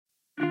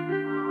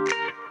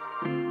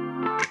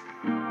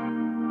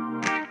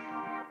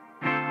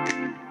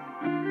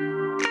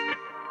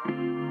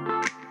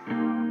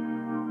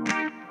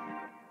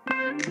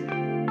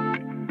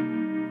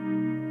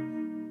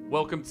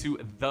welcome to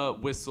the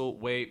Whissel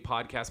Way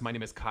podcast. My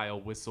name is Kyle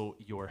Whissel,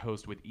 your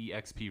host with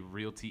eXp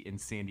Realty in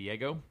San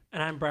Diego.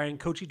 And I'm Brian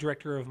Kochi,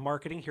 Director of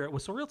Marketing here at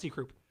Whissel Realty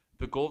Group.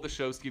 The goal of the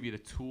show is to give you the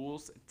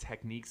tools,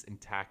 techniques,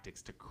 and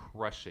tactics to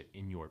crush it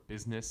in your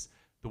business.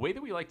 The way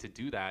that we like to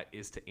do that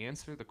is to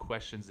answer the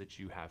questions that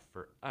you have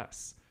for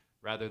us.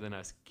 Rather than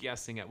us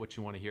guessing at what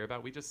you want to hear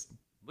about, we just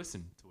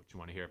listen to what you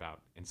want to hear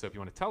about. And so if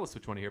you want to tell us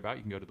what you want to hear about,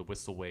 you can go to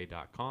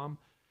thewhisselway.com.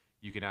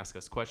 You can ask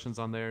us questions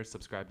on there,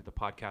 subscribe to the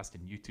podcast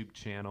and YouTube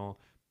channel.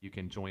 You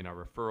can join our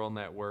referral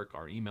network,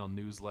 our email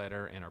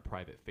newsletter, and our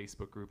private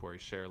Facebook group where we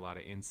share a lot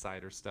of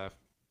insider stuff.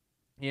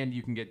 And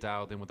you can get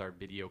dialed in with our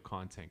video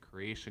content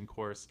creation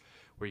course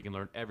where you can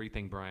learn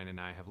everything Brian and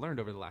I have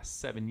learned over the last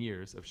 7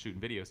 years of shooting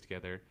videos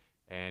together.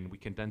 And we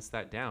condense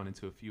that down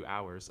into a few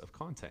hours of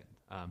content.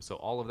 So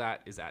all of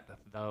that is at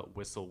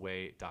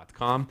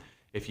thewhisselway.com.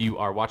 If you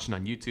are watching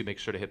on YouTube, make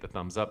sure to hit the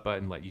thumbs up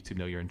button, let YouTube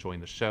know you're enjoying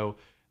the show.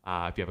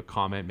 If you have a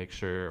comment, make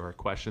sure, or a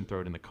question,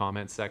 throw it in the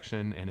comment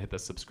section and hit the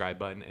subscribe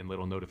button and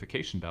little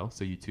notification bell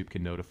so YouTube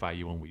can notify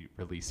you when we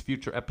release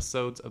future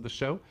episodes of the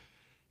show.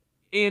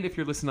 And if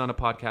you're listening on a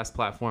podcast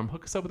platform,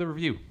 hook us up with a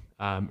review.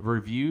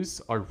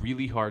 Reviews are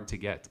really hard to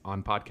get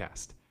on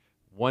podcast.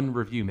 One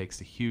review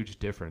makes a huge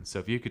difference. So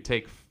if you could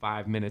take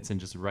 5 minutes and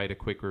just write a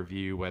quick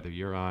review, whether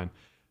you're on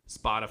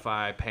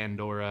Spotify,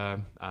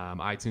 Pandora,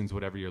 iTunes,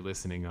 whatever you're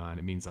listening on,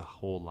 it means a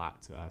whole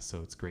lot to us.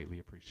 So it's greatly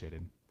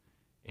appreciated.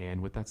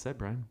 And with that said,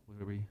 Brian,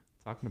 what are we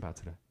talking about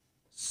today?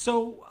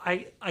 So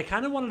I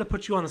kind of wanted to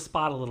put you on the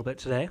spot a little bit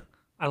today.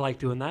 I like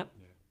doing that.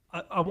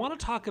 Yeah. I want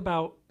to talk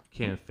about...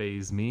 Can't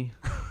phase me.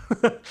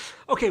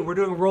 Okay, we're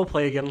doing role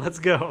play again. Let's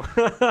go.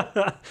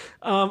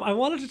 I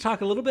wanted to talk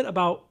a little bit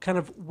about kind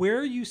of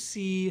where you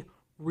see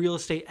real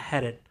estate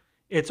headed.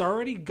 It's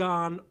already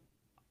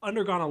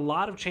undergone a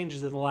lot of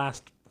changes in the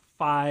last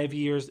 5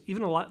 years,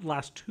 even the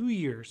last 2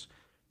 years.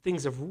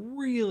 Things have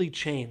really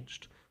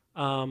changed.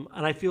 And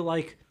I feel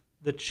like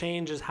the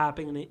change is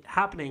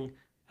happening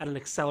at an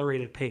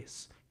accelerated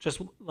pace,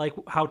 just like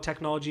how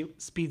technology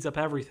speeds up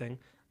everything. I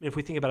mean, if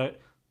we think about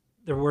it,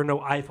 there were no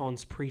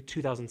iPhones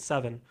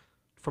pre-2007.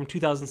 From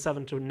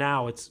 2007 to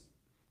now, it's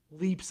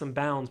leaps and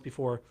bounds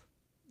before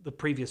the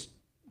previous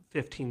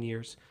 15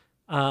 years.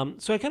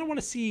 So I kind of want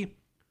to see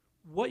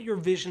what your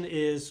vision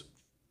is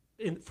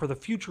for the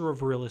future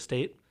of real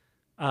estate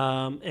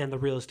and the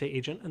real estate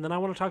agent. And then I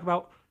want to talk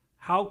about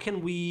how can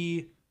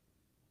we,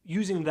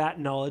 using that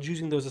knowledge,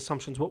 using those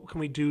assumptions, what can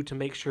we do to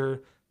make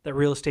sure that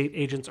real estate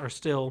agents are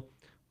still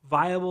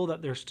viable,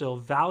 that they're still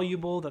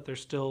valuable, that there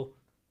still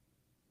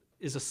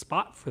is a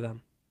spot for them.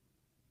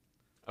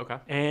 Okay.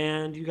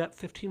 And you got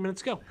 15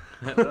 minutes to go.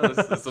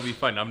 This will be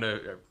fun. I'm going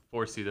to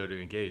force you, though, to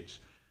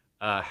engage.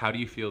 How do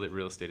you feel that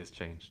real estate has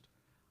changed?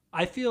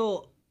 I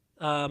feel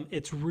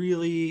it's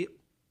really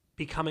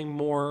becoming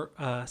more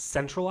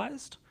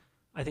centralized.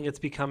 I think it's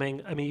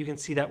becoming, I mean, you can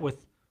see that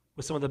with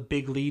some of the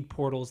big lead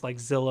portals like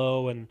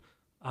Zillow and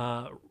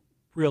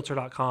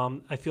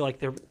Realtor.com. I feel like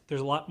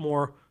there's a lot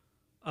more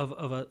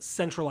of a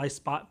centralized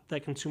spot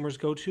that consumers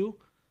go to.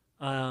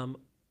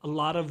 A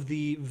lot of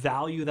the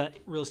value that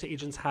real estate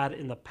agents had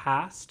in the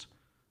past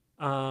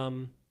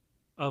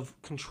of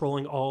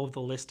controlling all of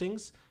the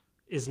listings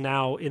is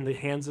now in the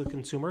hands of the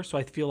consumer. So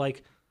I feel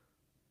like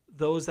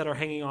those that are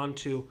hanging on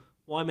to,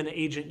 well, I'm an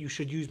agent, you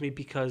should use me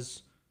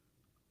because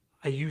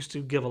I used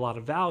to give a lot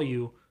of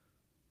value,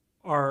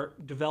 are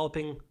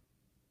developing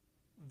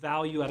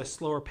value at a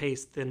slower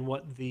pace than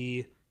what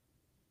the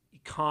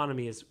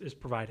economy is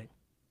providing.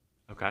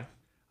 Okay.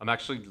 I'm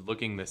actually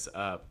looking this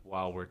up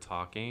while we're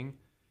talking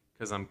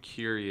because I'm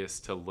curious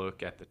to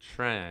look at the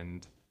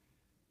trend.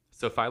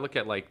 So if I look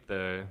at like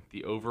the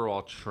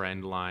overall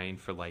trend line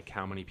for like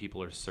how many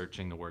people are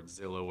searching the word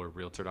Zillow or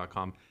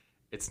Realtor.com,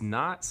 it's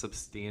not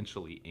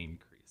substantially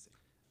increasing.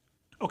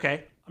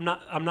 Okay,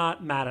 I'm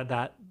not mad at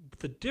that.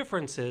 The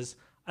difference is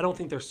I don't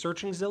think they're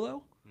searching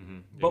Zillow,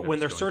 but when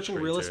they're searching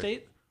real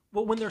estate,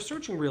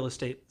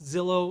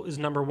 Zillow is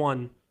number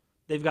one.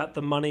 They've got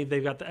the money,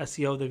 they've got the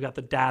SEO, they've got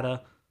the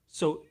data.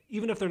 So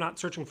even if they're not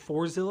searching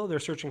for Zillow, they're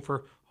searching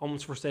for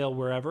homes for sale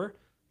wherever.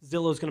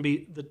 Zillow is going to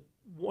be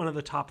one of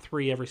the top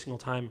three every single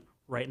time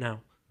right now.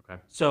 Okay.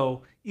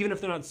 So even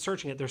if they're not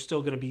searching it, they're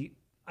still going to be.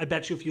 I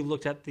bet you if you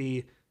looked at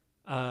the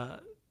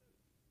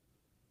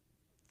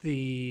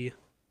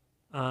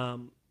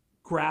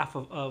graph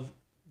of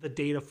the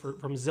data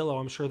from Zillow,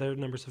 I'm sure their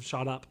numbers have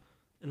shot up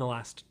in the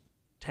last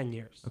 10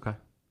 years. Okay,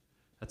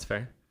 that's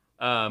fair.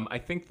 I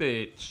think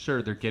that,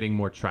 sure, they're getting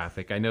more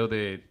traffic. I know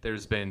that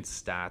there's been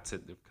stats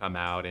that have come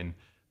out and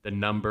the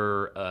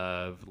number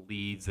of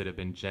leads that have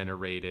been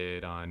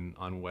generated on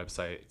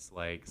websites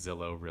like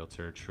Zillow,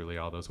 Realtor, Truly,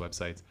 all those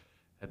websites,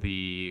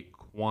 the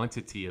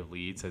quantity of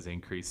leads has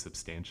increased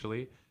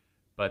substantially,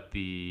 but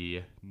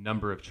the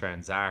number of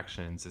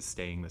transactions is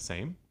staying the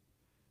same,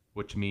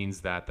 which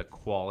means that the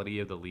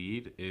quality of the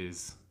lead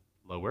is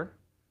lower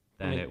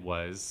than it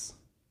was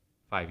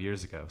 5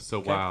 years ago. So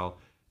while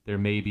there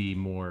may be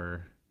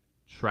more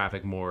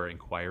traffic, more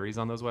inquiries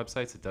on those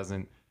websites, it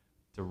doesn't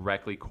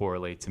directly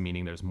correlate to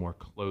meaning there's more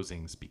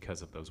closings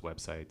because of those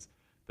websites.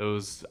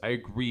 those, I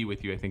agree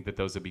with you. I think that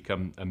those have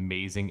become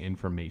amazing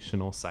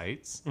informational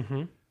sites.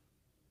 Mm-hmm.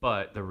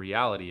 But the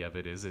reality of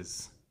it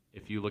is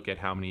if you look at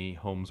how many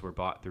homes were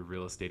bought through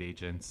real estate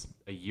agents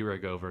a year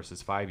ago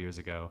versus 5 years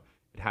ago,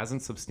 it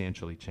hasn't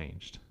substantially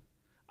changed.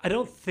 I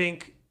don't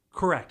think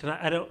correct, and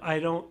I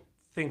don't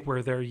think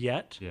we're there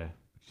yet. Yeah.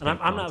 And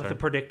I'm not the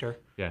predictor.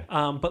 Yeah.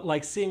 But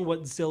like seeing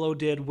what Zillow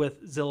did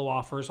with Zillow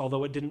offers,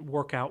 although it didn't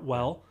work out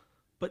well,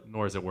 but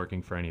Nor is it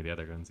working for any of the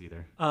other ones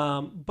either.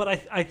 but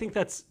I think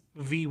that's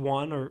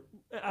V1, or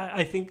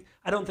I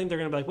don't think they're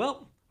going to be like,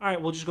 well, all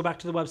right, we'll just go back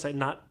to the website and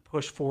not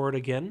push forward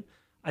again.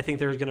 I think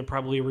they're going to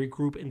probably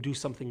regroup and do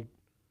something,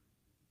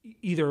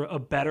 either a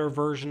better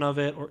version of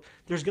it, or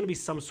there's going to be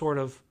some sort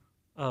of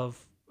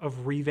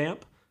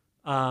revamp.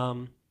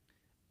 And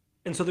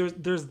so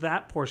there's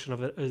that portion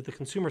of it, the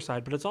consumer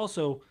side, but it's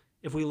also,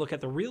 if we look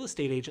at the real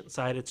estate agent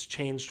side, it's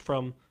changed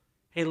from,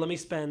 hey, let me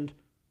spend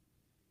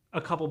a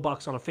couple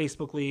bucks on a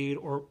Facebook lead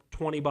or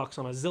 $20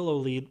 on a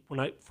Zillow lead. When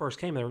I first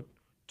came there,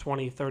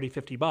 20, 30,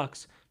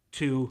 $50,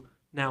 to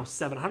now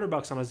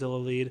 $700 on a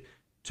Zillow lead,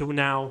 to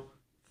now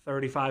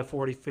 35,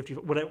 40, 50,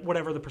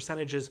 whatever the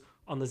percentage is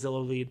on the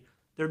Zillow lead.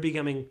 They're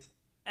becoming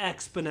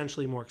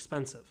exponentially more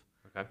expensive.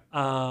 Okay.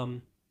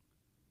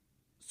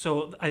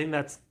 So I think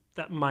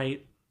that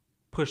might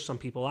push some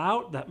people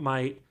out. That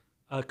might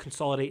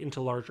consolidate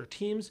into larger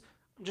teams.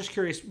 I'm just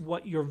curious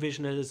what your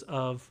vision is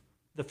of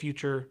the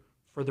future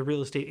for the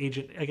real estate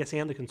agent, I guess,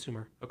 and the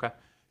consumer. Okay.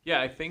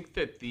 Yeah, I think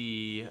that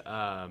the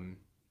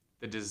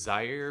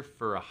desire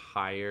for a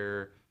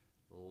higher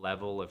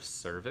level of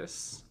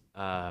service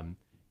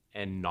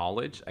and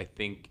knowledge, I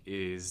think,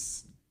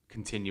 is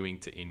continuing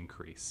to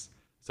increase.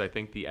 So I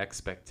think the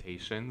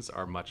expectations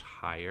are much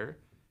higher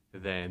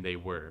than they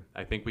were.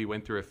 I think we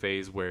went through a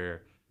phase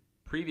where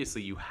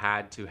previously you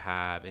had to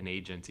have an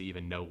agent to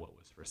even know what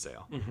was for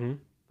sale. Mm-hmm.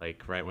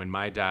 Like, right when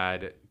my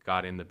dad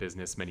got in the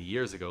business many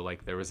years ago,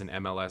 like there was an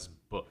MLS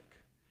book.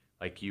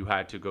 Like you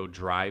had to go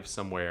drive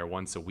somewhere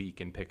once a week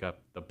and pick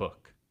up the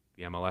book,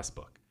 the MLS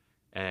book.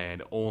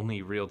 And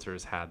only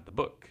realtors had the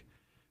book.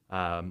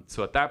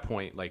 So at that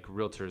point, like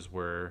realtors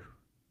were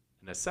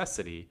a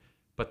necessity,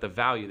 but the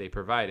value they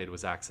provided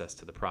was access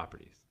to the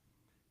properties.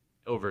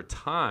 Over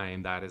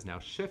time, that has now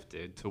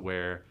shifted to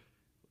where,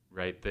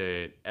 right,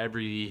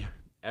 every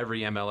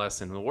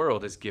MLS in the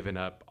world has given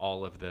up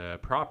all of the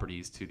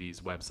properties to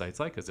these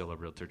websites like a Zillow,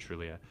 Realtor,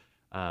 Trulia.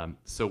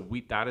 So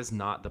that is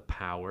not the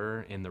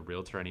power in the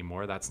realtor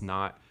anymore. That's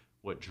not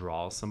what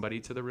draws somebody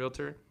to the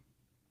realtor.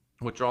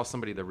 What draws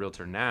somebody to the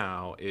realtor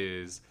now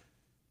is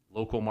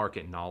local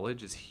market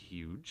knowledge is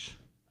huge.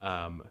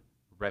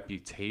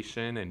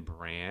 Reputation and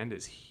brand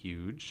is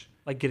huge.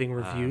 Like getting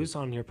reviews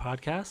on your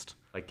podcast?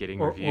 Like getting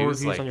or reviews. Or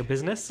reviews on your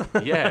business?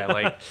 Yeah,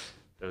 like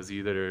those of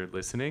you that are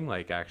listening,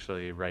 like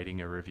actually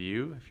writing a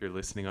review if you're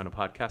listening on a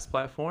podcast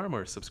platform,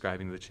 or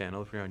subscribing to the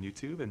channel if you're on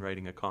YouTube, and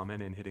writing a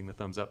comment and hitting the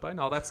thumbs up button.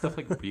 All that stuff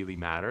like really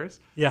matters.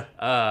 Yeah.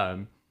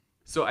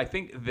 So I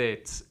think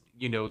that,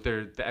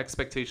 the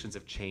expectations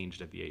have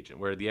changed of the agent,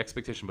 where the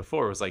expectation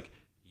before was like,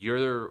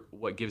 you're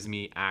what gives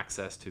me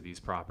access to these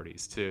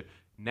properties, to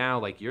now,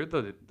 like, you're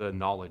the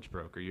knowledge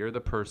broker. You're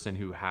the person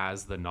who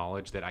has the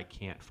knowledge that I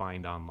can't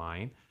find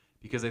online.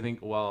 Because I think,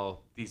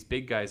 well, these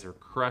big guys are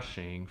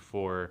crushing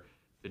for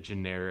the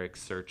generic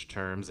search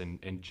terms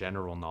and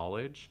general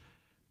knowledge.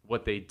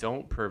 What they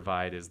don't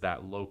provide is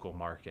that local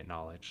market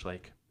knowledge.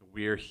 Like,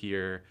 we're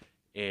here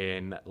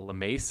in La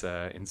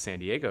Mesa in San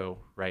Diego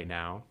right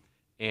now,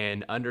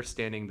 and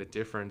understanding the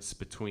difference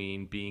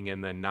between being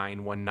in the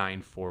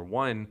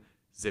 91941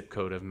 zip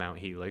code of Mount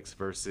Helix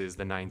versus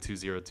the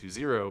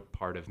 92020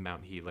 part of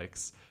Mount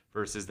Helix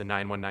versus the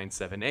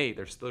 91978.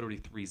 There's literally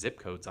 3 zip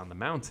codes on the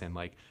mountain.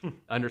 Like,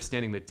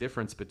 understanding the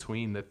difference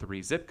between the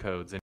 3 zip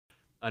codes, and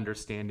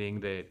understanding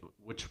that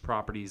which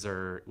properties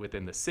are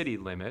within the city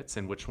limits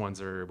and which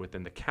ones are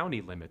within the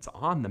county limits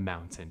on the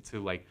mountain,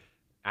 to like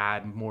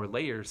add more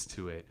layers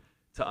to it,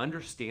 to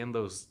understand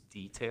those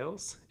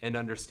details and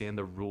understand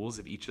the rules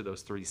of each of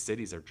those 3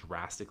 cities are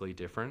drastically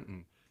different.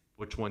 And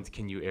which ones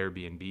can you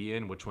Airbnb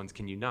in? Which ones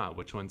can you not?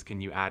 Which ones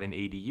can you add an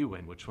ADU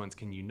in? Which ones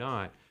can you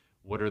not?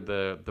 What are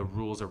the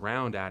rules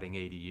around adding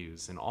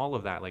ADUs and all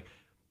of that? Like,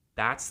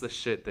 that's the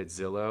shit that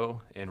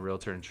Zillow and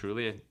Realtor and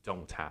Trulia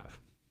don't have.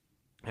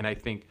 And I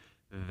think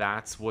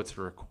that's what's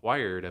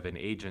required of an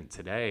agent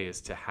today,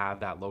 is to have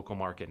that local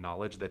market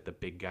knowledge that the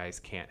big guys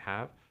can't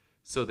have.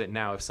 So that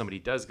now if somebody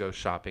does go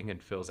shopping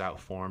and fills out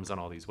forms on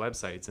all these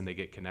websites and they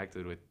get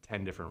connected with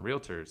 10 different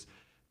realtors,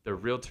 the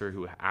realtor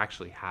who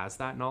actually has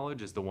that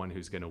knowledge is the one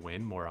who's going to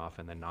win more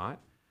often than not.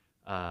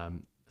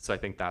 So I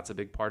think that's a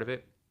big part of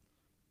it.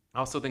 I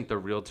also think the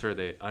realtor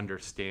that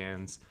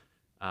understands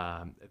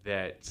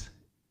that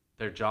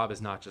their job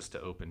is not just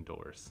to open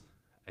doors.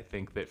 I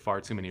think that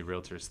far too many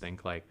realtors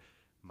think like,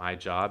 my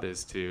job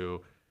is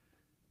to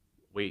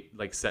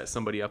set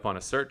somebody up on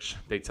a search.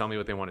 They tell me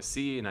what they want to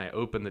see, and I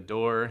open the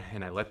door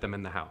and I let them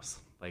in the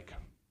house. Like,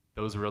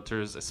 those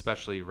realtors,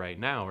 especially right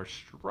now, are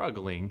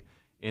struggling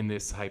in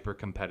this hyper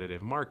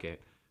competitive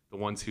market. The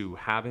ones who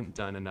haven't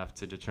done enough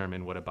to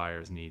determine what a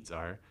buyer's needs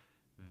are,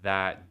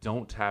 that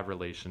don't have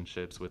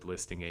relationships with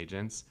listing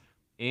agents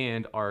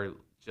and are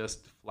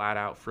just flat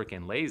out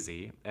freaking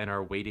lazy and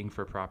are waiting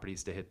for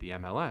properties to hit the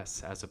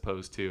MLS as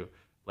opposed to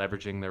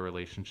leveraging their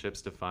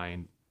relationships to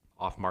find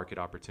off-market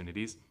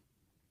opportunities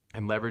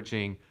and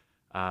leveraging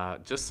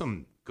just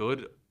some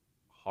good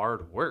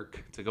hard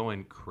work to go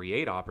and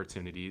create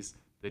opportunities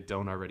that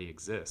don't already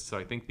exist. So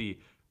I think the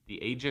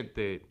agent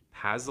that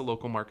has the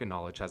local market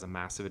knowledge has a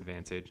massive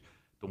advantage.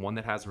 The one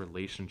that has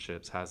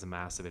relationships has a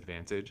massive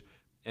advantage.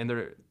 And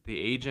the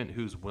agent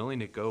who's willing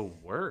to go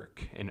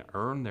work and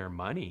earn their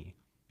money,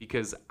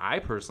 because I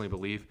personally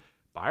believe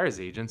buyer's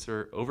agents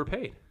are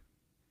overpaid.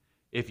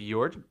 If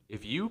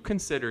you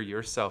consider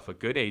yourself a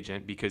good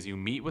agent because you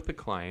meet with the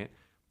client,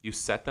 you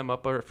set them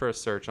up for a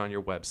search on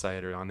your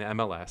website or on the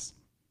MLS,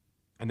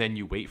 and then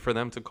you wait for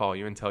them to call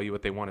you and tell you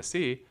what they want to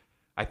see,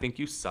 I think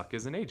you suck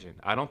as an agent.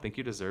 I don't think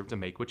you deserve to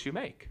make what you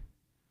make,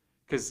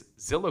 because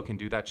Zillow can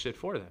do that shit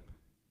for them.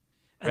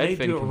 And they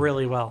do it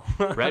really well.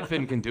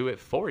 Redfin can do it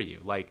for you.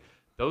 Like,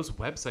 those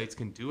websites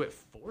can do it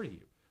for you.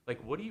 Like,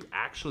 what are you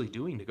actually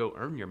doing to go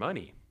earn your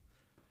money?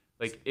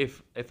 Like,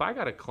 if I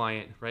got a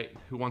client, right,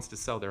 who wants to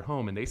sell their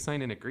home and they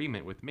sign an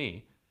agreement with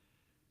me,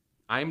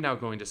 I'm now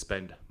going to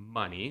spend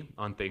money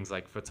on things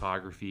like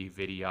photography,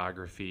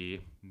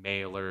 videography,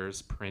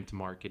 mailers, print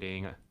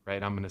marketing,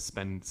 right? I'm going to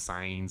spend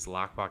signs,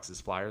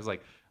 lockboxes, flyers.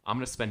 Like, I'm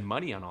going to spend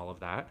money on all of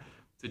that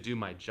to do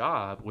my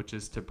job, which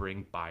is to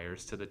bring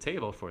buyers to the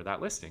table for that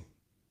listing.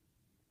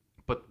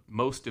 But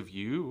most of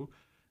you,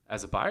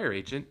 as a buyer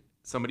agent,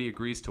 somebody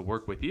agrees to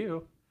work with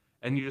you,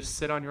 and you just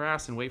sit on your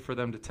ass and wait for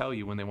them to tell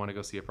you when they want to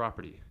go see a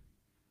property.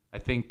 I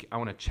think I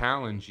want to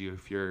challenge you,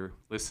 if you're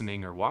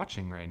listening or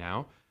watching right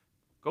now,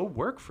 go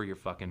work for your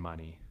fucking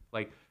money.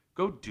 Like,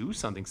 go do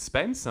something,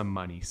 spend some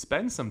money,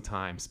 spend some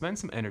time, spend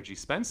some energy,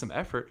 spend some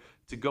effort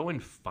to go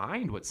and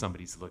find what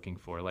somebody's looking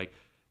for. Like,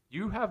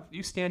 you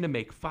stand to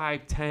make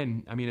 $5,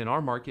 $10, I mean, in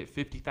our market,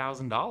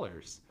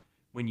 $50,000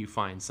 when you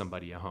find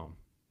somebody a home.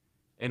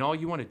 And all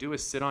you want to do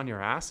is sit on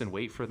your ass and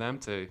wait for them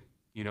to,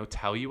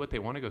 tell you what they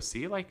want to go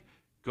see. Like,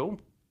 go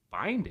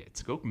find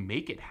it. Go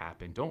make it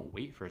happen. Don't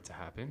wait for it to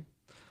happen.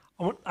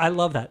 I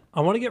love that.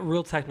 I want to get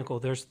real technical.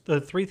 There's the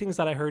three things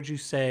that I heard you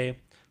say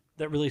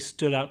that really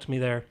stood out to me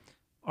there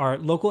are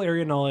local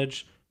area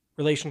knowledge,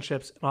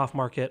 relationships, and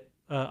off-market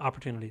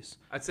opportunities.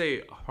 I'd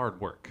say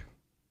hard work.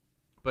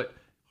 But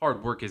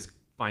hard work is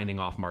finding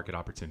off-market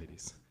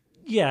opportunities.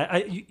 Yeah,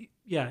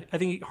 I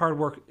think hard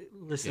work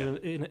listed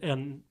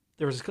in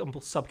there was a couple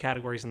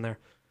subcategories in there.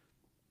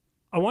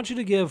 I want you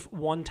to give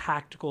one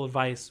tactical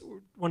advice,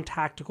 one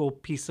tactical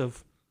piece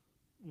of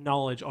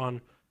knowledge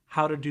on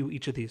how to do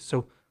each of these.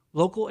 So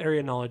local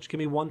area knowledge, give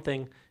me one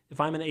thing. If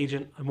I'm an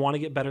agent, I want to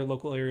get better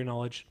local area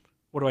knowledge.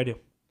 What do I do?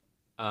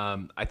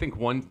 I think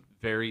one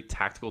very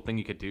tactical thing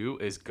you could do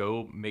is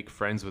go make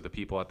friends with the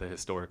people at the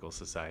Historical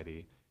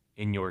Society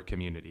in your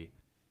community.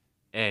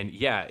 And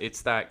yeah,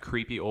 it's that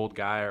creepy old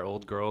guy or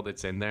old girl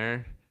that's in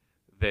there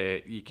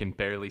that you can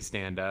barely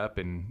stand up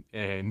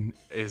and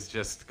is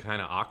just kind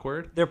of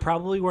awkward. They're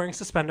probably wearing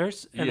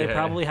suspenders and they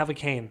probably have a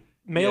cane.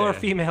 Male or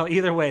female,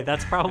 either way,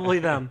 that's probably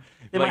them.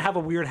 They might have a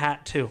weird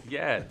hat too.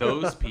 Yeah,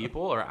 those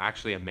people are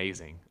actually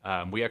amazing.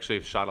 We actually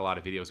have shot a lot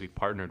of videos. We've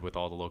partnered with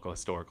all the local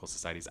historical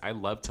societies. I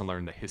love to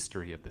learn the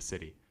history of the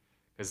city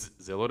because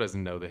Zillow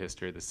doesn't know the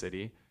history of the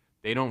city.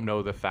 They don't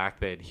know the fact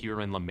that here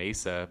in La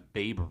Mesa,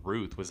 Babe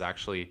Ruth was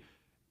actually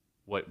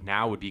what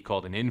now would be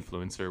called an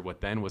influencer,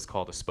 what then was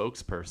called a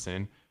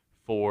spokesperson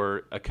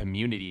for a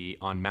community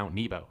on Mount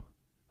Nebo.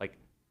 Like,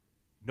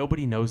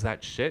 nobody knows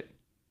that shit.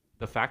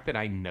 The fact that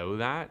I know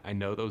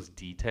those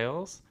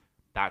details,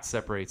 that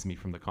separates me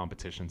from the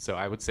competition. So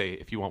I would say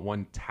if you want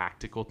one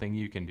tactical thing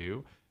you can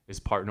do is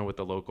partner with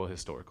the local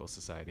historical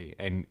society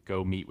and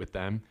go meet with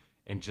them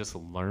and just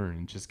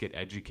learn, just get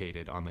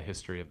educated on the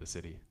history of the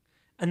city.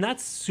 And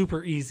that's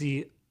super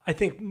easy. I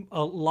think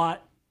a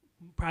lot,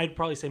 I'd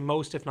probably say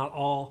most, if not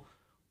all,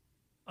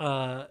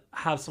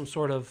 have some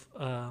sort of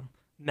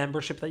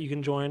membership that you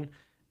can join,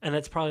 and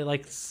it's probably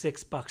like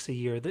 $6 a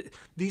year.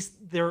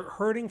 They're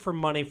hurting for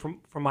money from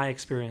my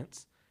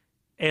experience,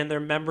 and their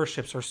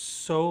memberships are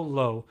so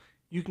low.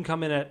 You can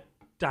come in at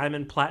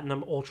Diamond,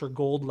 Platinum, Ultra,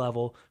 Gold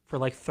level for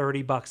like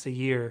 $30 a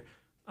year,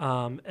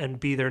 and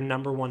be their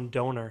number one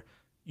donor.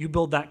 You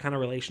build that kind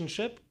of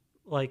relationship,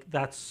 like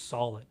that's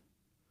solid.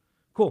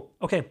 Cool.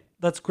 Okay,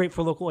 that's great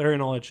for local area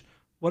knowledge.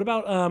 What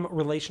about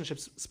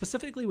relationships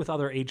specifically with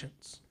other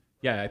agents?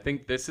 Yeah, I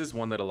think this is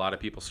one that a lot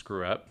of people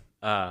screw up.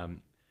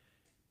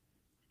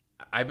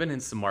 I've been in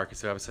some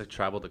markets. I've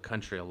traveled the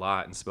country a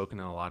lot and spoken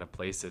in a lot of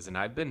places, and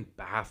I've been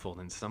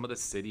baffled in some of the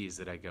cities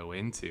that I go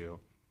into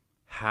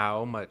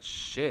how much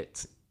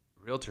shit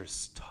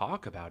realtors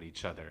talk about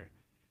each other.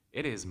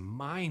 It is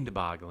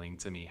mind-boggling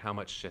to me how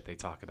much shit they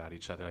talk about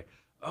each other. Like,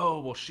 oh,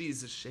 well,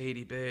 she's a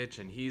shady bitch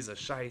and he's a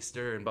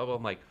shyster and blah, blah.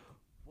 I'm like,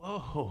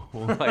 whoa.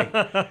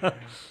 Like,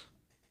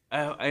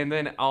 and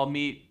then I'll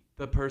meet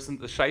the person,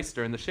 the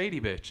shyster and the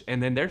shady bitch,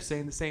 and then they're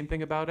saying the same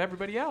thing about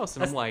everybody else.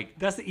 And I'm like,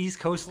 that's the East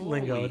Coast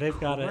lingo. They've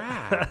got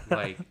it.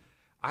 Like,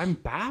 I'm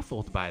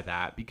baffled by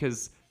that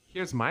because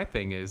Here's my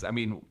thing is, I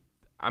mean,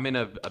 I'm in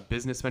a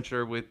business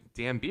venture with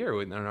Dan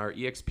Beer in our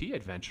EXP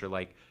adventure.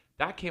 Like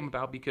that came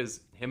about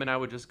because him and I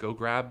would just go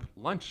grab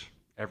lunch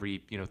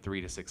every,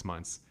 3 to 6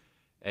 months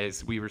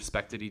as we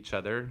respected each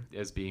other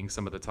as being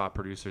some of the top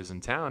producers in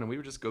town. And we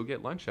would just go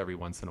get lunch every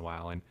once in a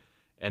while.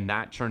 And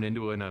that turned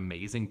into an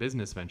amazing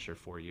business venture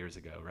 4 years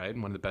ago, right?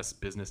 And one of the best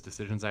business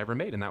decisions I ever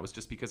made. And that was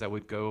just because I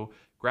would go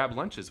grab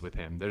lunches with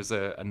him. There's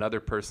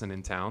another person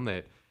in town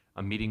that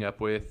I'm meeting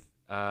up with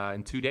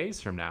in 2 days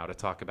from now to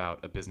talk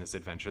about a business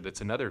adventure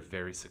that's another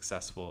very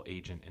successful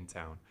agent in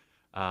town.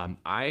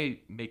 I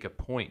make a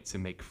point to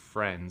make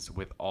friends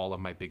with all of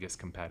my biggest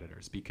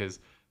competitors because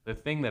the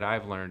thing that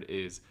I've learned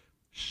is,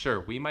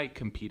 sure, we might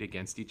compete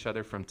against each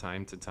other from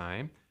time to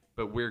time,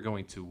 but we're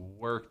going to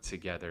work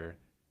together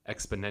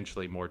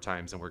exponentially more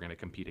times than we're going to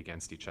compete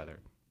against each other.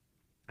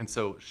 And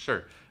so,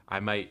 sure, I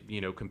might,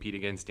 compete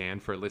against Dan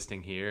for a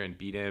listing here and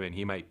beat him, and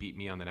he might beat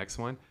me on the next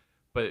one.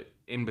 But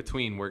in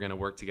between, we're going to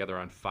work together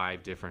on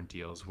 5 different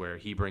deals where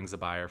he brings a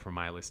buyer for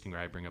my listing or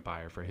I bring a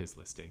buyer for his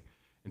listing.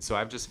 And so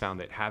I've just found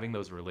that having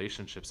those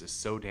relationships is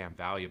so damn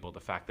valuable.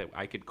 The fact that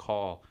I could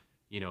call,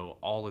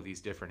 all of these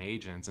different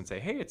agents and say,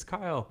 hey, it's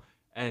Kyle.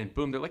 And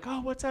boom, they're like,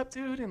 oh, what's up,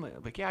 dude? And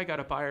like, yeah, I got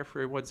a buyer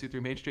for 123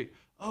 Main Street.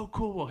 Oh,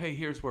 cool. Well, hey,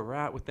 here's where we're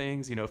at with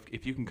things.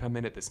 If you can come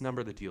in at this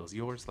number, the deal's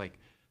yours. Like,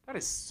 that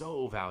is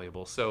so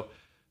valuable. So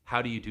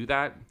how do you do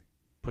that?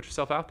 Put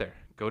yourself out there.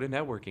 Go to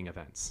networking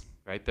events,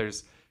 right?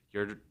 There's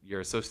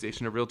your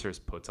association of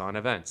realtors puts on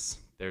events.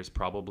 There's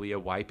probably a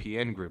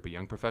YPN group, a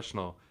young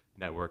professional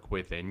network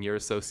within your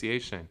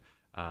association.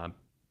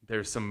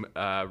 There's some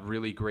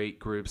really great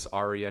groups,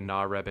 ARIA,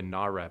 NAREB, and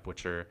NAREP,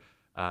 which are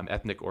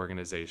ethnic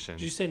organizations.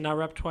 Did you say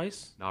NAREP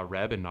twice?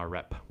 NAREB and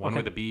NAREP. One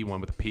with a B,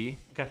 one with a P.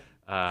 Okay.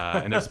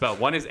 And they're spelled,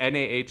 one is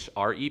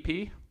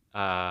NAHREP,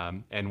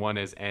 and one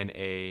is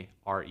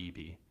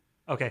NAREB.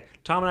 Okay.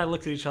 Tom and I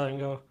looked at each other and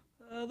go,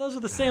 those are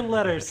the same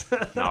letters.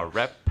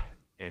 NAREP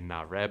and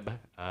NAREB.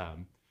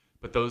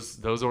 But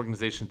those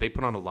organizations, they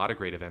put on a lot of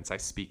great events. I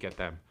speak at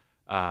them.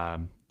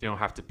 You don't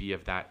have to be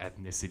of that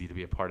ethnicity to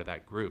be a part of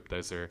that group.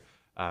 Those are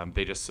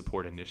they just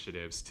support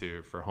initiatives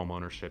for home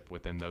ownership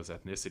within those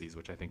ethnicities,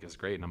 which I think is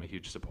great, and I'm a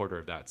huge supporter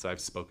of that. So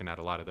I've spoken at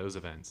a lot of those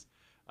events.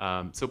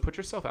 So put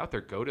yourself out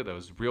there. Go to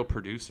those. Real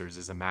Producers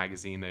is a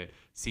magazine that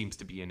seems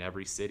to be in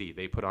every city.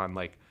 They put on,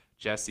 like,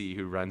 Jessie,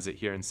 who runs it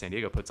here in San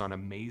Diego, puts on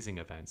amazing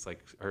events.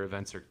 Like, her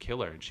events are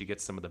killer, and she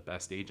gets some of the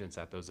best agents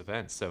at those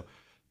events. So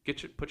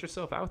put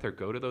yourself out there.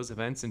 Go to those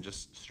events and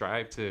just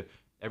strive to,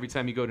 every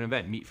time you go to an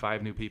event, meet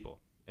 5 new people.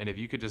 And if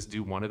you could just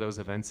do one of those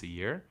events a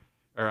year,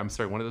 or I'm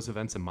sorry, one of those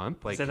events a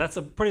month, like, so that's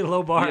a pretty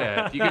low bar.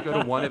 Yeah, if you could go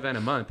to one event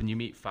a month and you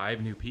meet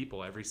 5 new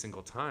people every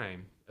single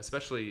time,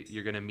 especially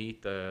you're going to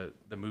meet the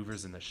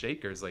movers and the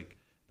shakers, like,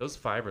 those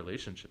 5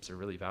 relationships are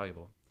really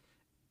valuable.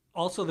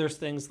 Also, there's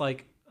things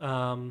like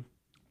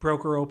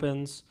broker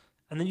opens,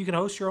 and then you can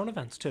host your own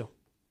events too.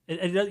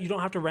 You don't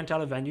have to rent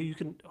out a venue. You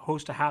can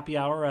host a happy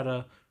hour at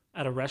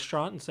a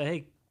restaurant and say,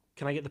 hey,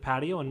 can I get the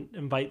patio, and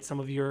invite some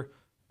of your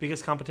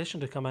biggest competition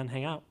to come and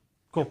hang out.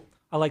 Cool.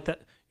 I like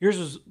that. Yours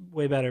was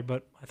way better,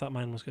 but I thought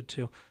mine was good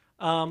too.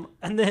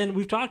 And then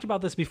we've talked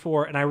about this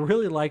before, and I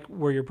really like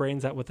where your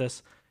brain's at with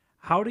this.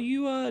 How do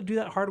you do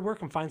that hard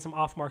work and find some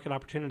off-market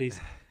opportunities?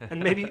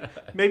 And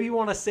maybe you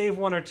want to save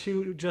 1 or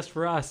 2 just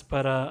for us,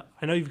 but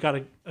I know you've got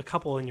a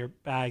couple in your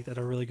bag that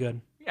are really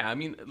good. Yeah, I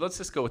mean, let's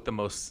just go with the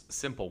most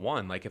simple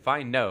one. Like, if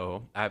I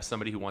know I have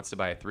somebody who wants to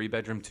buy a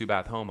 3-bedroom,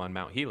 2-bath home on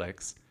Mount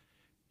Helix,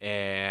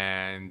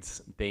 and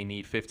they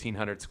need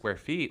 1,500 square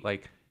feet,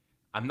 like,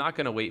 I'm not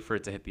going to wait for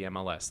it to hit the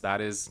MLS.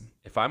 That is,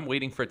 if I'm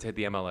waiting for it to hit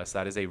the MLS,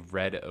 that is a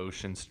red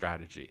ocean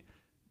strategy.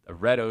 A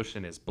red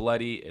ocean is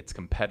bloody. It's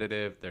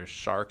competitive. There's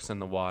sharks in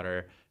the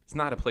water. It's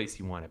not a place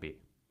you want to be.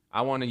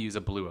 I want to use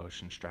a blue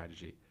ocean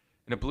strategy.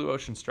 And a blue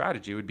ocean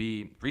strategy would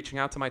be reaching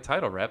out to my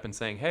title rep and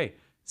saying, hey,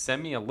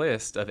 send me a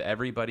list of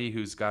everybody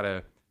who's got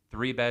a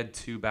 3-bed,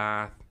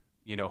 2-bath,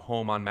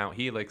 home on Mount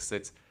Helix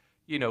that's,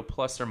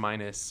 plus or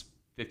minus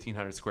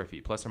 1,500 square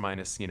feet, plus or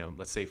minus,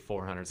 let's say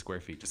 400 square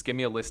feet. Just give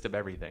me a list of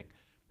everything.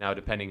 Now,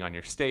 depending on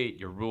your state,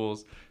 your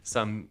rules,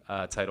 some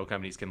title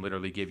companies can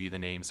literally give you the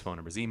names, phone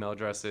numbers, email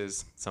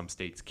addresses. Some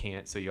states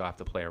can't, so you'll have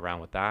to play around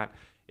with that.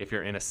 If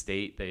you're in a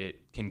state that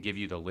can give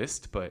you the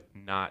list, but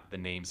not the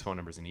names, phone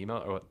numbers, and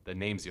email, or the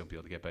names you'll be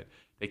able to get, but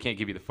they can't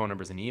give you the phone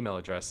numbers and email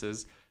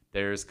addresses,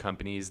 there's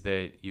companies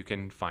that you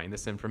can find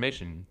this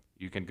information.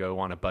 You can go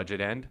on a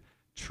budget end,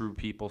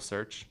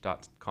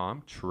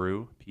 truepeoplesearch.com.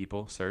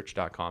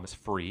 Truepeoplesearch.com is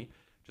free.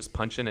 Just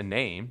punch in a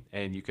name,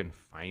 and you can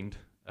find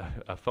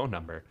a phone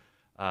number.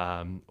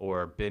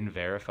 Or BEN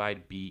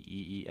Verified,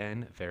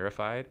 BEEN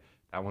Verified.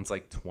 That one's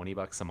like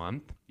 $20 a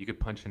month. You could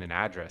punch in an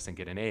address and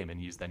get a name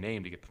and use the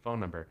name to get the phone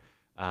number.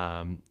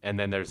 And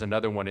then there's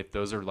another one, if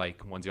those are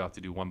like ones you have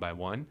to do one by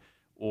one,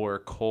 or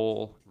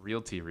Cole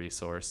Realty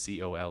Resource,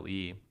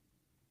 COLE,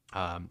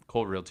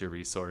 Cole Realty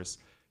Resource.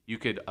 You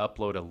could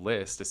upload a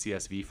list, a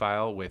CSV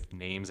file with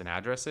names and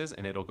addresses,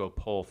 and it'll go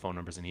pull phone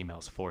numbers and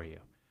emails for you.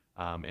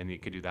 And you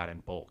could do that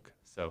in bulk.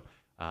 So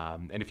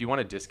And if you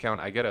want a discount,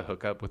 I get a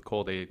hookup with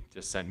Cole. They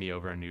just sent me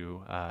over a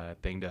new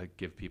thing to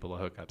give people a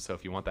hookup. So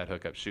if you want that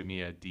hookup, shoot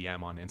me a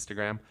DM on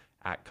Instagram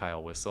at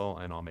Kyle Whissel,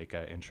 and I'll make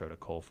an intro to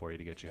Cole for you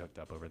to get you hooked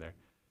up over there.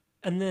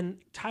 And then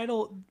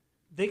title,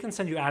 they can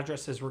send you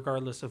addresses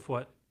regardless of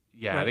what.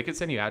 Yeah, right? They could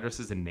send you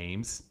addresses and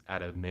names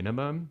at a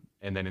minimum,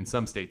 and then in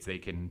some states they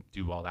can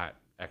do all that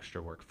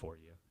extra work for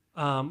you.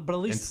 But at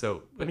least, I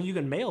mean, you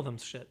can mail them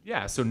shit.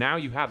 Yeah, so now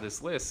you have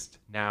this list.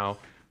 Now,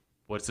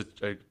 what's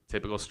a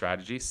typical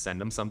strategy?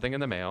 Send them something in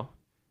the mail,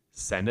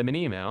 send them an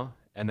email,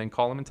 and then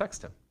call them and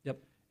text them. Yep.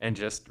 And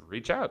just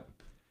reach out.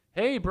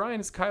 Hey, Brian,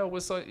 it's Kyle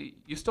Whissel.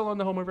 You still own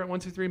the home over at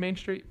 123 Main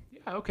Street?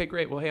 Yeah, okay,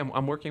 great. Well, hey,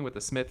 I'm working with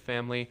the Smith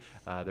family.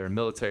 They're a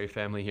military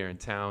family here in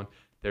town.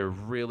 They're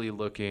really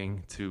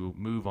looking to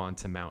move on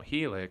to Mount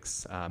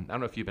Helix. I don't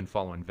know if you've been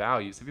following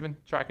Values. Have you been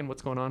tracking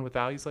what's going on with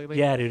Values lately?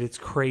 Yeah, dude, it's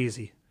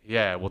crazy.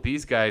 Yeah, well,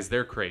 these guys,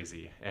 they're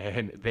crazy,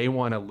 and they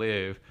want to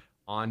live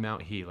on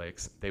Mount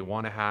Helix. They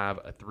want to have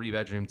a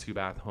 3-bedroom,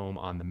 2-bath home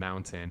on the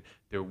mountain.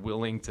 They're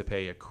willing to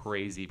pay a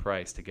crazy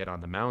price to get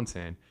on the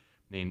mountain.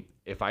 I mean,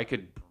 if I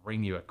could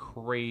bring you a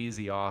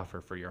crazy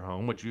offer for your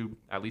home, would you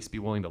at least be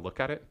willing to look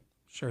at it?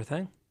 Sure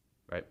thing.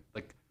 Right?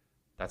 Like,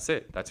 that's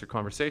it. That's your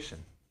conversation.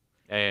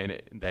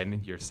 And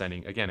then you're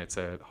sending, again, it's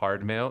a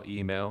hard mail,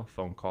 email,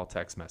 phone call,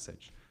 text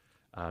message.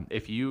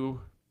 If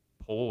you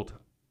polled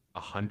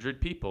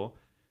 100 people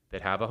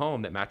that have a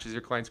home that matches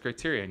your client's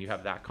criteria and you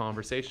have that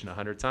conversation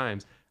 100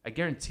 times, I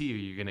guarantee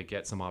you're going to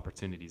get some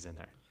opportunities in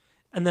there.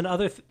 And then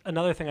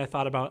another thing I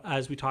thought about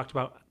as we talked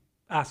about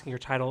asking your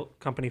title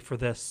company for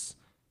this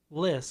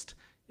list,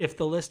 if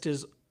the list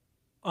is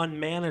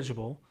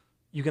unmanageable,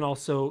 you can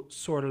also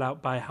sort it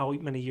out by how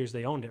many years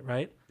they owned it,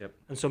 right? Yep.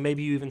 And so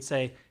maybe you even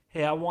say,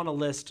 hey, I want a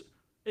list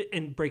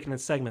in breaking in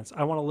segments.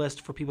 I want a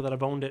list for people that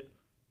have owned it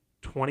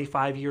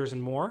 25 years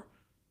and more.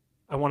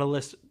 I want a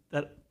list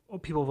that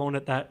people have owned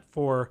it that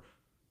for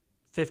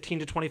 15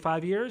 to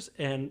 25 years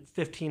and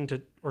 2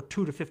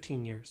 to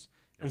 15 years.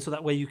 And so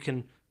that way you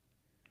can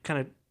kind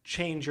of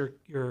change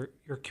your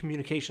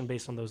communication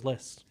based on those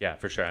lists. Yeah,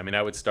 for sure. I mean,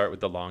 I would start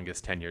with the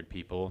longest tenured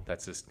people.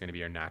 That's just going to be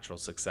your natural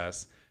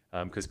success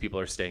because people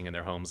are staying in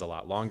their homes a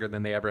lot longer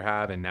than they ever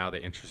have. And now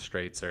the interest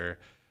rates are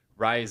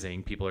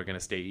rising. People are going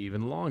to stay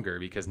even longer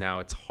because now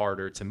it's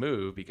harder to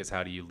move because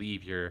how do you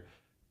leave your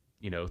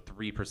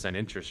 3%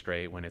 interest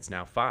rate when it's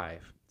now 5%?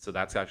 So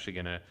that's actually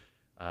going to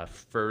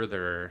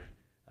further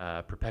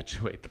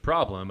perpetuate the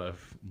problem of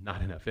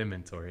not enough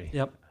inventory.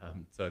 Yep.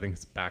 So I think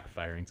it's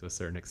backfiring to a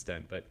certain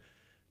extent, but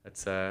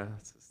that's the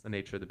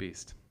nature of the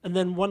beast. And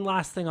then one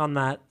last thing on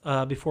that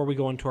before we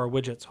go into our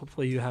widgets.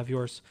 Hopefully you have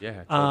yours.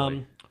 Yeah,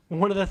 totally.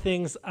 One of the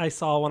things I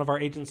saw one of our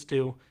agents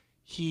do,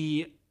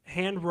 he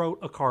hand wrote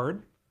a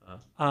card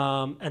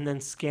and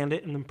then scanned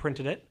it and then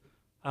printed it.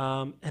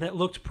 And it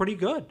looked pretty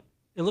good.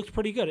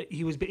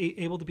 He was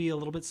able to be a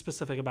little bit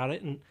specific about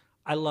it. And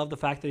I love the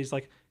fact that he's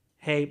like,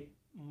 hey,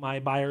 my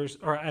buyers,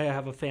 or I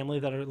have a family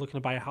that are looking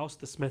to buy a house,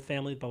 the Smith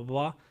family, blah,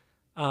 blah,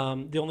 blah.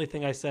 The only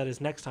thing I said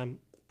is next time,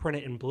 print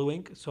it in blue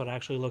ink so it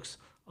actually looks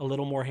a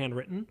little more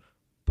handwritten.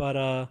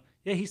 But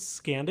yeah, he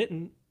scanned it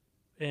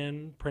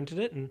and printed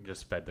it. And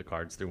just fed the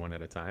cards through one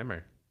at a time,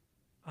 or?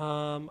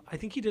 I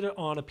think he did it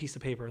on a piece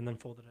of paper and then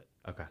folded it.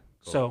 Okay,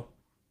 cool. So,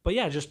 but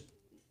yeah,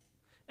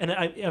 and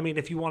I mean,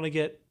 if you want to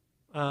get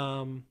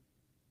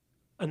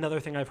another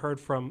thing I've heard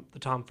from the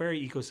Tom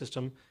Ferry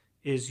ecosystem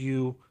is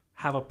you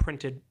have a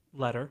printed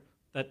letter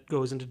that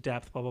goes into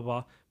depth, blah, blah,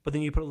 blah. But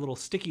then you put a little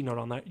sticky note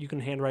on that. You can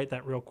handwrite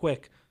that real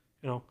quick.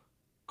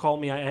 Call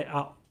me.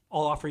 I'll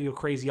offer you a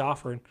crazy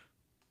offer and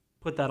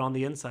put that on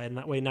the inside. And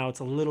that way now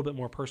it's a little bit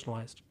more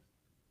personalized.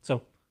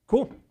 So,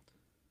 cool.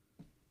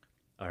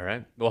 All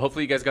right. Well,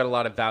 hopefully you guys got a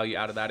lot of value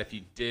out of that. If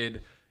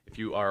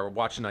you are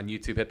watching on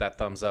YouTube, hit that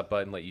thumbs up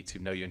button. Let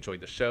YouTube know you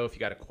enjoyed the show. If you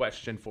got a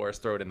question for us,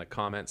 throw it in the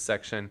comments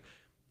section.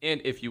 And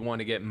if you want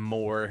to get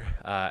more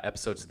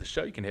episodes of the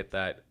show, you can hit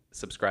that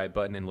subscribe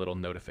button and little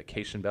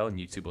notification bell, and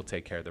YouTube will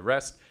take care of the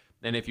rest.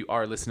 And if you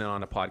are listening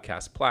on a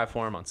podcast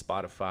platform, on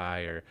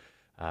Spotify or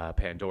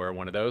Pandora,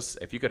 one of those,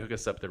 if you could hook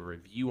us up the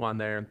review on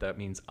there, that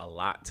means a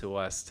lot to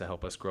us to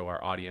help us grow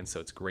our audience,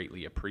 so it's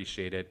greatly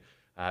appreciated.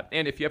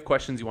 And if you have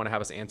questions you want to have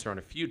us answer on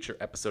a future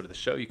episode of the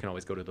show, you can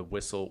always go to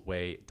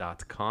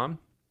thewhisselway.com.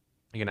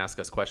 You can ask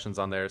us questions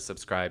on there,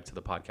 subscribe to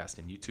the podcast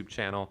and YouTube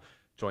channel,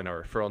 join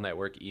our referral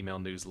network, email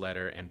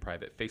newsletter, and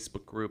private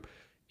Facebook group,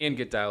 and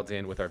get dialed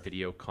in with our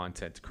video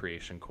content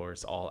creation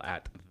course, all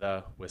at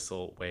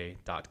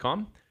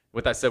thewhisselway.com.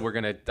 With that said, we're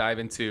going to dive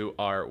into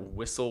our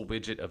Whissel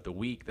widget of the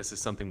week. This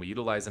is something we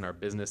utilize in our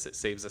business. It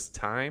saves us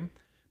time,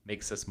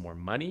 makes us more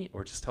money,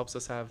 or just helps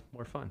us have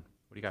more fun.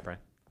 What do you got, Brian?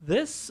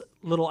 This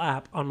little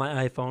app on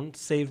my iPhone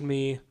saved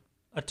me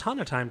a ton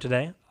of time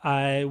today.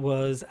 I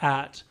was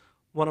at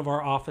one of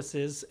our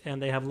offices,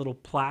 and they have little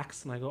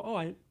plaques, and I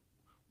go,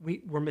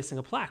 we're missing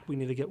a plaque. We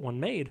need to get one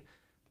made.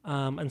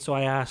 And so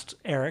I asked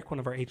Eric, one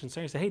of our agents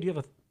there, I said, hey, do you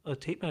have a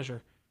tape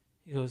measure?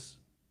 He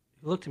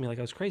looked at me like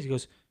I was crazy. He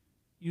goes,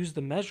 use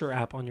the Measure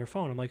app on your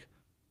phone. I'm like,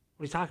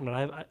 what are you talking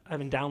about? I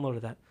haven't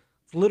downloaded that.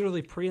 It's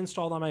literally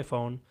pre-installed on my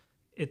phone.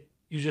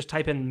 you just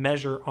type in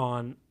measure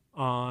on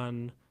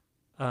your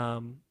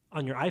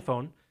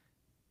iPhone,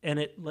 and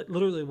it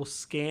literally will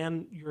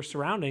scan your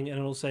surrounding, and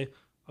it'll say,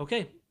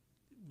 okay,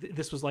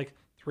 this was like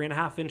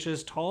 3.5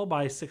 inches tall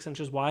by 6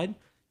 inches wide.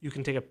 You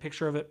can take a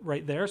picture of it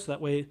right there, so that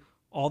way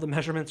all the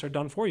measurements are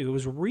done for you. It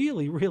was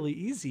really, really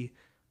easy,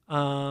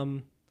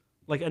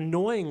 like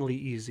annoyingly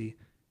easy,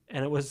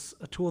 and it was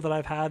a tool that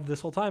I've had this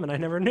whole time, and I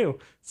never knew.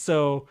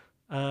 So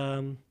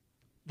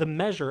the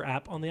Measure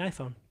app on the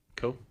iPhone.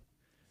 Cool.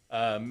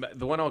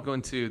 The one I'll go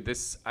into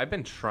this, I've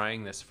been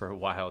trying this for a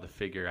while to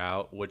figure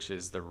out which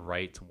is the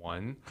right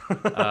one.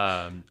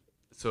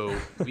 So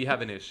we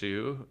have an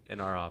issue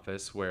in our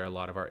office where a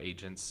lot of our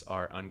agents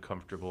are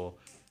uncomfortable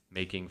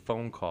making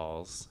phone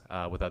calls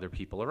with other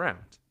people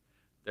around.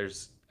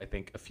 There's, I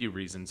think, a few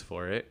reasons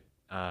for it.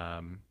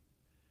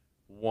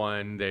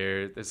 One,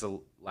 there's a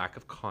lack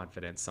of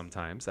confidence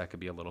sometimes. That could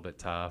be a little bit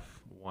tough.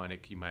 One,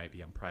 you might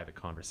be on private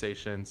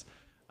conversations.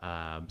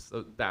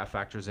 So that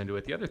factors into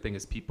it. The other thing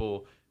is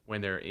people,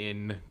 when they're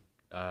in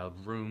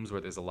rooms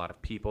where there's a lot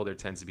of people, there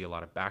tends to be a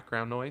lot of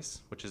background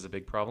noise, which is a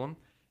big problem.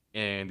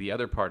 And the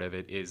other part of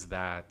it is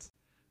that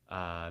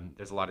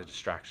there's a lot of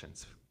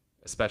distractions,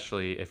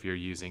 especially if you're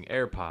using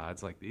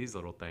AirPods, like these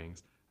little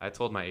things. I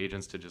told my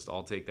agents to just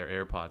all take their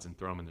AirPods and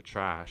throw them in the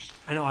trash.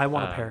 I know, I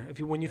want a pair.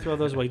 When you throw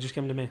those away, just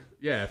give them to me.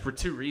 Yeah, for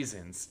two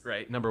reasons,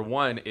 right? Number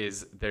one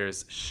is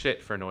there's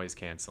shit for noise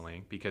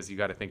canceling, because you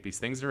got to think these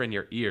things are in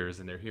your ears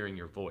and they're hearing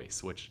your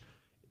voice, which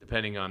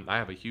depending on, I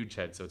have a huge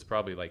head, so it's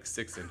probably like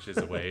 6 inches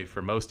away.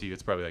 For most of you,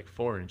 it's probably like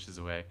 4 inches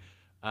away.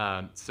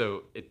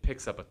 So it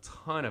picks up a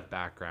ton of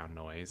background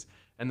noise.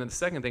 And then the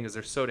second thing is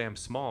they're so damn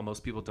small,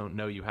 most people don't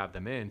know you have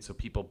them in, so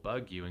people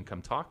bug you and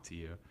come talk to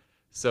you.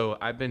 So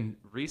I've been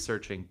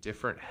researching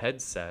different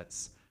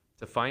headsets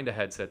to find a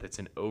headset that's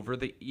an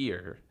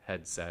over-the-ear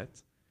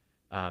headset,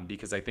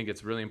 because I think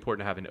it's really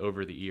important to have an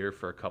over-the-ear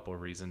for a couple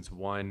of reasons.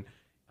 One,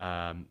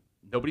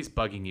 nobody's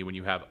bugging you when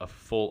you have a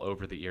full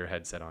over-the-ear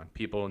headset on.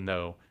 People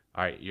know,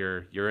 all right,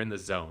 you're in the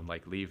zone.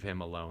 Like, leave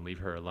him alone, leave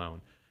her alone.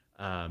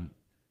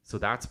 So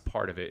that's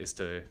part of it, is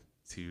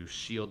to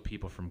shield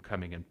people from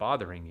coming and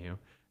bothering you.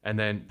 And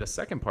then the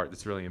second part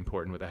that's really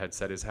important with a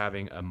headset is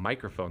having a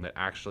microphone that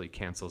actually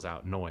cancels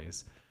out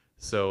noise.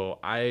 So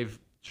I've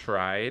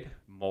tried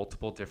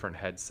multiple different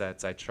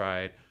headsets.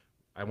 I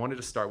wanted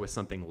to start with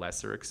something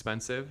lesser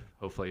expensive.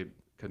 Hopefully it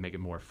could make it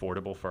more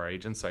affordable for our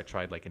agents. So I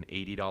tried like an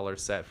 $80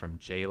 set from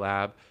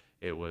JLab.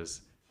 It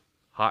was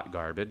hot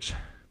garbage.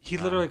 He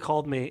literally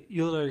called me.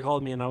 You literally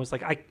called me, and I was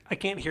like, I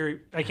can't hear you.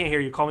 I can't hear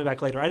you. Call me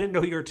back later. I didn't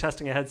know you were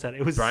testing a headset.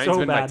 It was Brian's so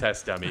been bad. my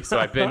test dummy, so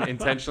I've been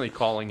intentionally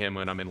calling him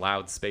when I'm in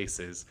loud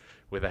spaces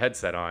with a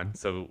headset on.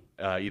 So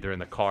either in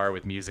the car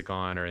with music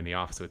on or in the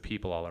office with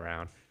people all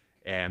around.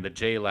 And the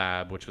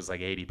JLab, which was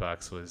like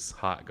 $80, was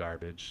hot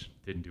garbage.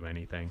 Didn't do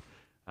anything.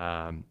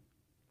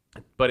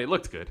 But it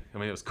looked good. I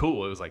mean, it was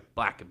cool. It was like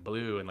black and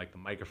blue, and like the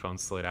microphone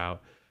slid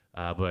out.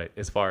 But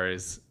as far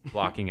as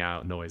blocking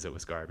out noise, it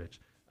was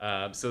garbage.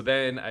 So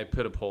then I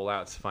put a poll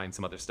out to find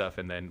some other stuff,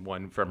 and then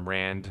one from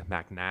Rand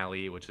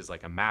McNally, which is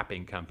like a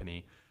mapping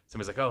company.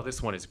 Somebody's like, "Oh,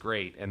 this one is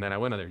great," and then I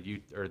went on their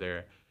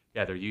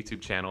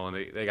YouTube channel, and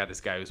they got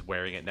this guy who's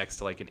wearing it next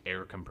to like an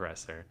air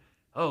compressor.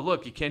 Oh,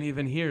 look, you can't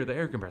even hear the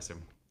air compressor.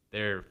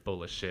 They're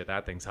full of shit.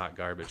 That thing's hot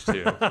garbage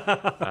too.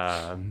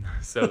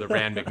 So the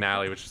Rand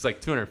McNally, which was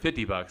like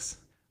 $250,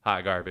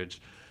 hot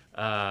garbage.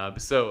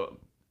 So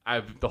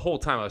the whole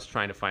time I was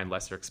trying to find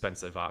lesser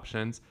expensive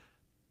options.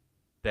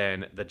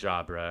 Then the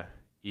Jabra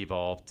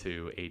evolved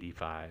to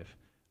 85,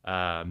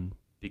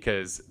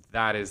 because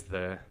that's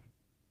the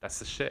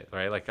shit,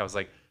 right? Like, I was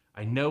like,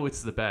 I know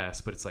it's the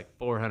best, but it's like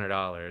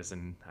 $400,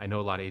 and I know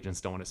a lot of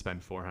agents don't want to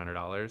spend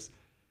 $400,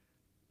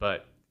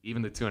 but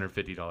even the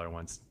 $250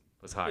 ones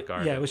was hot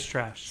garbage. Yeah, it was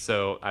trash.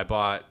 So I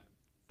bought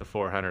the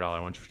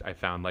 $400 one. I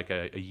found like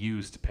a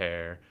used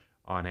pair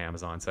on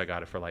Amazon, so I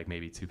got it for like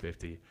maybe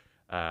 $250.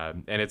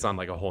 And it's on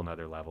like a whole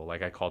nother level.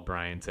 Like, I called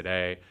Brian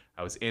today.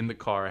 I was in the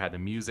car, had the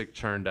music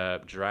turned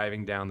up,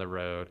 driving down the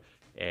road,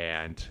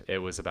 and it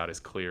was about as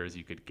clear as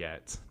you could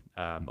get,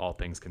 all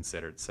things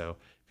considered. So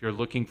if you're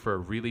looking for a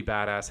really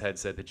badass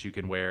headset that you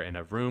can wear in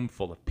a room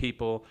full of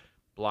people,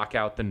 block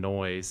out the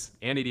noise,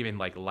 and it even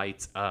like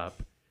lights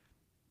up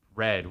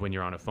red when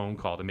you're on a phone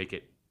call to make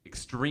it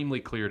extremely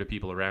clear to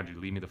people around you,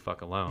 leave me the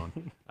fuck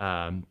alone.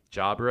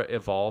 Jabra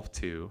evolved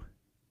to,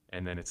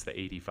 and then it's the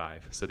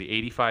 85. So the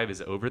 85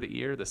 is over the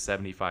ear, the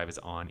 75 is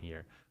on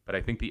ear. But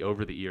I think the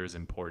over the ear is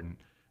important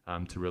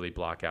to really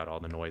block out all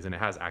the noise. And it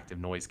has active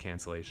noise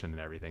cancellation and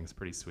everything. It's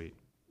pretty sweet.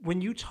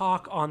 When you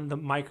talk on the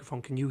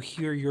microphone, can you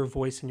hear your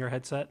voice in your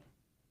headset?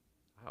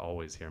 I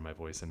always hear my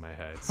voice in my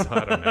head, so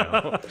I don't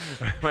know.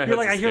 You're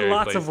like, I hear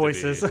lots of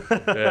voices.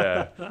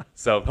 Yeah.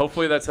 So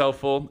hopefully that's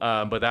helpful.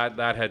 But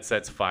that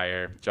headset's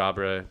fire.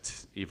 Jabra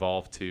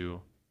evolved to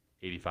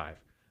 85.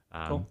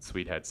 Cool.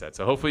 Sweet headset.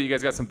 So hopefully you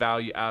guys got some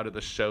value out of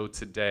the show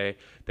today.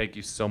 Thank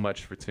you so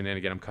much for tuning in.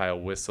 Again, I'm Kyle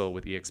Whissel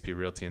with eXp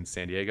Realty in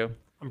San Diego.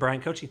 I'm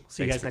Brian Kochi.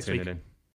 See you guys Thanks next for tuning week. in.